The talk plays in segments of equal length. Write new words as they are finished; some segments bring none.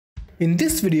In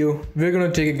this video, we're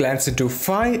going to take a glance into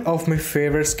 5 of my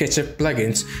favorite SketchUp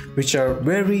plugins which are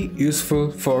very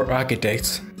useful for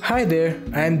architects. Hi there,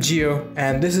 I'm Geo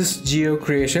and this is Geo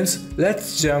Creations.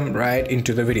 Let's jump right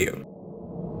into the video.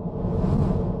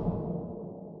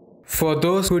 For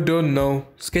those who don't know,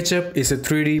 SketchUp is a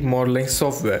 3D modeling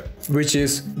software which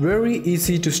is very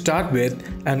easy to start with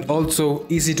and also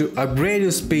easy to upgrade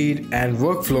your speed and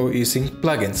workflow using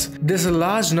plugins. There's a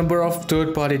large number of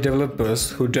third-party developers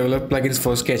who develop plugins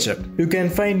for SketchUp. You can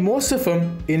find most of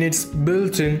them in its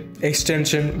built-in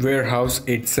extension warehouse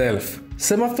itself.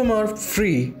 Some of them are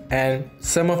free and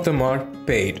some of them are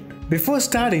paid. Before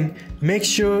starting, make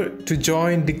sure to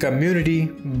join the community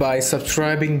by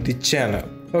subscribing the channel.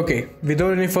 Okay,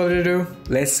 without any further ado,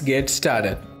 let's get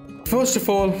started. First of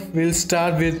all, we'll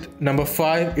start with number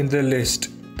 5 in the list,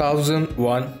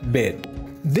 1001-bit.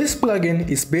 This plugin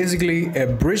is basically a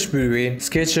bridge between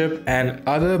SketchUp and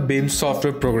other BIM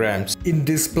software programs. In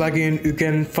this plugin, you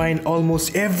can find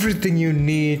almost everything you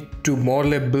need to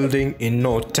model a building in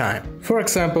no time. For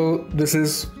example, this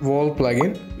is wall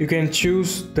plugin. You can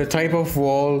choose the type of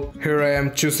wall. Here I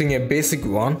am choosing a basic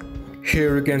one.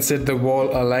 Here you can set the wall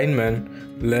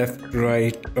alignment, left,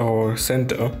 right or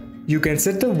center. You can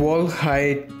set the wall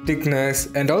height, thickness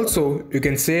and also you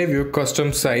can save your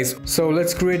custom size. So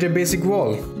let's create a basic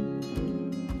wall.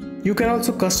 You can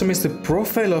also customize the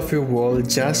profile of your wall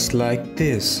just like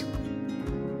this.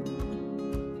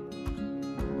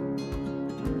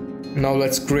 Now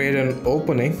let's create an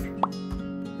opening.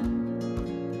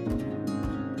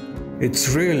 It's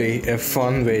really a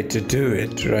fun way to do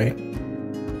it, right?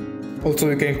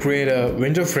 Also, you can create a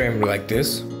window frame like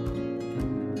this.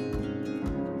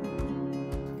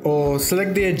 Or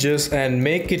select the edges and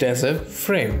make it as a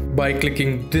frame by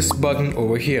clicking this button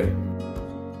over here.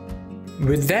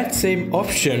 With that same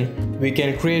option, we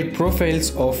can create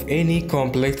profiles of any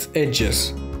complex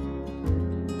edges.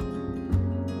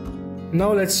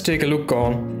 Now let's take a look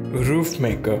on Roof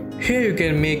Maker. Here you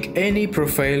can make any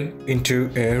profile into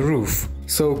a roof.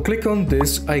 So click on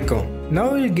this icon.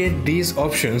 Now you'll get these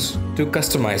options to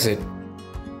customize it.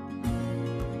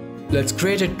 Let's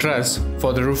create a truss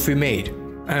for the roof we made.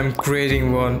 I'm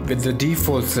creating one with the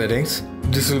default settings.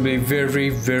 This will be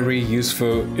very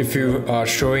useful if you are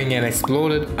showing an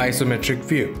exploded isometric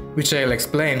view, which I'll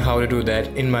explain how to do that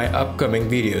in my upcoming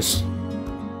videos.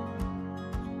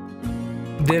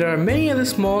 There are many other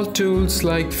small tools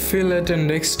like fillet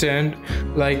and extend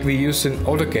like we use in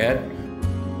AutoCAD.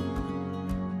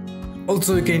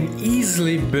 Also, you can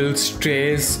easily build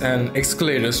stairs and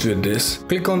escalators with this.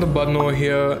 Click on the button over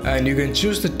here and you can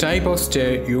choose the type of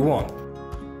stair you want.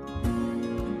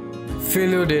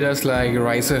 Fill your data like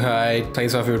riser height,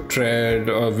 size of your tread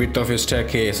or width of your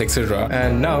staircase, etc.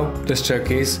 And now the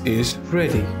staircase is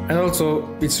ready. And also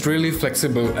it's really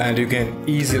flexible and you can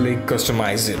easily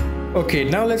customize it. Okay,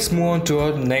 now let's move on to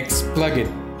our next plugin.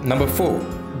 Number 4,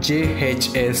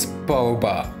 JHS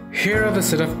Powerbar. Here are the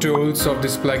set of tools of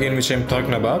this plugin which I'm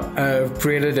talking about. I've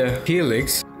created a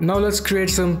helix. Now let's create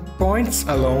some points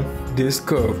along this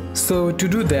curve. So to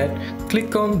do that,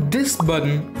 click on this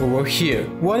button over here.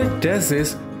 What it does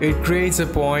is it creates a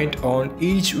point on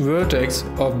each vertex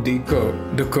of the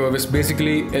curve. The curve is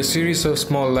basically a series of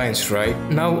small lines, right?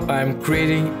 Now I'm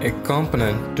creating a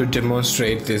component to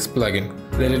demonstrate this plugin.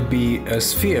 Let it be a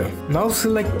sphere. Now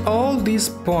select all these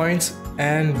points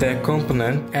and their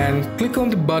component and click on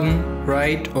the button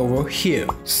right over here.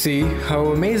 See how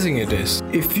amazing it is.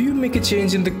 If you make a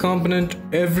change in the component,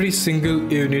 every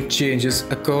single unit changes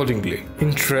accordingly.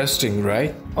 Interesting,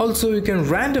 right? Also, you can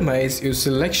randomize your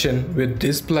selection with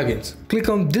these plugins. Click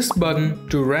on this button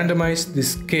to randomize the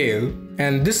scale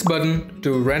and this button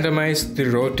to randomize the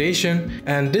rotation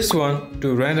and this one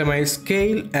to randomize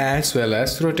scale as well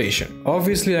as rotation.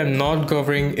 Obviously, I'm not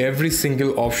covering every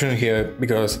single option here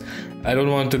because I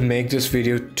don't want to make this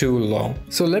video too long.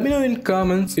 So let me know in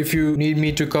comments if you need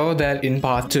me to cover that in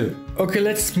part 2. Okay,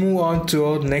 let's move on to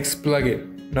our next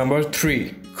plugin. Number 3,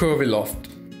 Curviloft.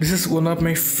 This is one of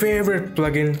my favorite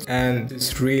plugins and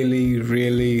it's really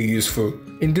useful.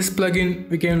 In this plugin,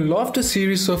 we can loft a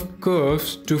series of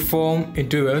curves to form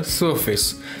into a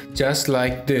surface, just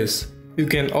like this. You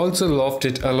can also loft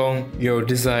it along your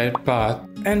desired path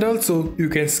and also you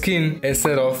can skin a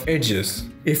set of edges.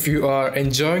 If you are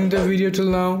enjoying the video till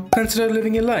now, consider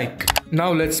leaving a like.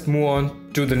 Now let's move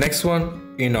on to the next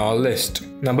one in our list.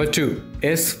 Number 2,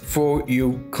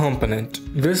 S4U Component.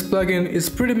 This plugin is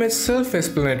pretty much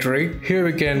self-explanatory. Here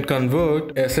we can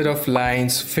convert a set of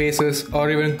lines, faces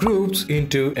or even groups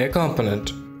into a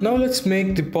component. Now let's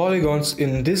make the polygons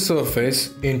in this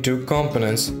surface into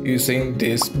components using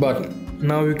this button.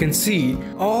 Now you can see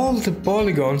all the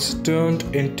polygons turned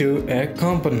into a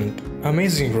component.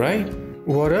 Amazing, right?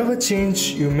 Whatever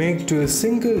change you make to a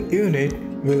single unit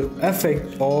will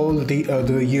affect all the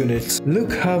other units.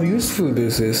 Look how useful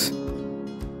this is.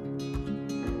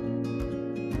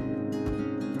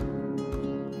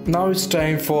 Now it's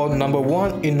time for number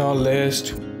 1 in our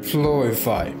list,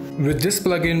 Flowify. With this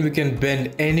plugin, we can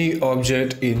bend any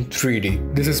object in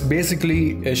 3D. This is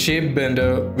basically a shape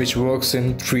bender which works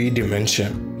in 3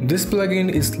 dimensions. This plugin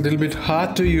is a little bit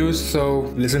hard to use, so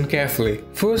listen carefully.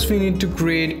 First, we need to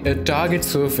create a target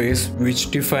surface which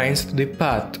defines the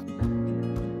path.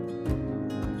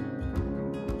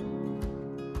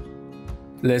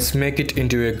 Let's make it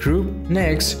into a group.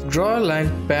 Next, draw a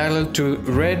line parallel to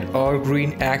red or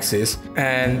green axis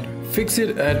and fix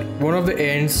it at one of the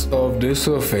ends of the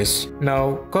surface.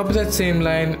 Now copy that same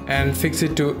line and fix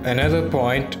it to another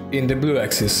point in the blue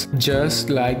axis, just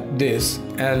like this.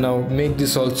 And now make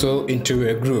this also into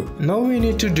a group. Now we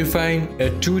need to define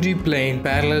a 2D plane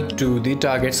parallel to the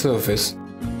target surface.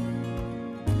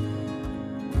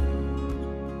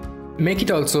 Make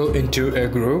it also into a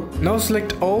group. Now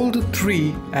select all the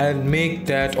 3 and make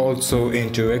that also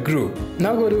into a group.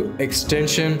 Now go to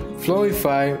Extension,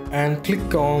 Flowify and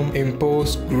click on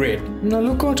Impose Grid. Now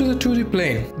look onto the 2D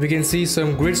plane. We can see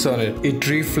some grids on it. It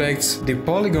reflects the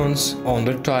polygons on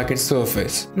the target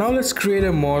surface. Now let's create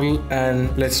a model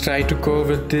and let's try to curve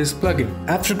with this plugin.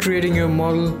 After creating your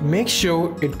model, make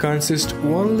sure it consists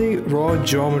only raw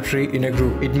geometry in a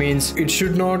group. It means it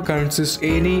should not consist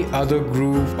any other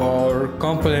groove or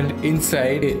component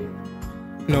inside it.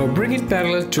 Now bring it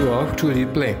parallel to our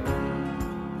 2D plane.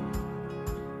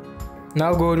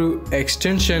 Now go to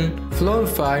Extension,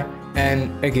 Flowify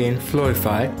and again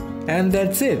Flowify, and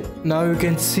that's it. Now you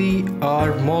can see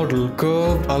our model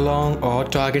curved along our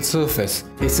target surface.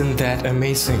 Isn't that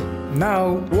amazing?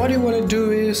 Now what you want to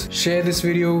do is share this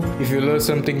video if you learned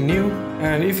something new,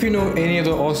 and if you know any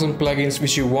other awesome plugins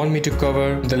which you want me to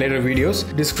cover in the later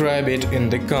videos, describe it in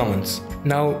the comments.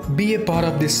 Now be a part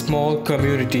of this small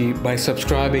community by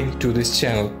subscribing to this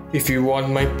channel. If you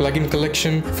want my plugin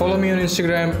collection, follow me on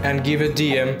Instagram and give a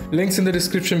DM. Links in the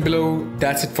description below.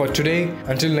 That's it for today.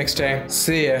 Until next time,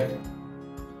 see ya.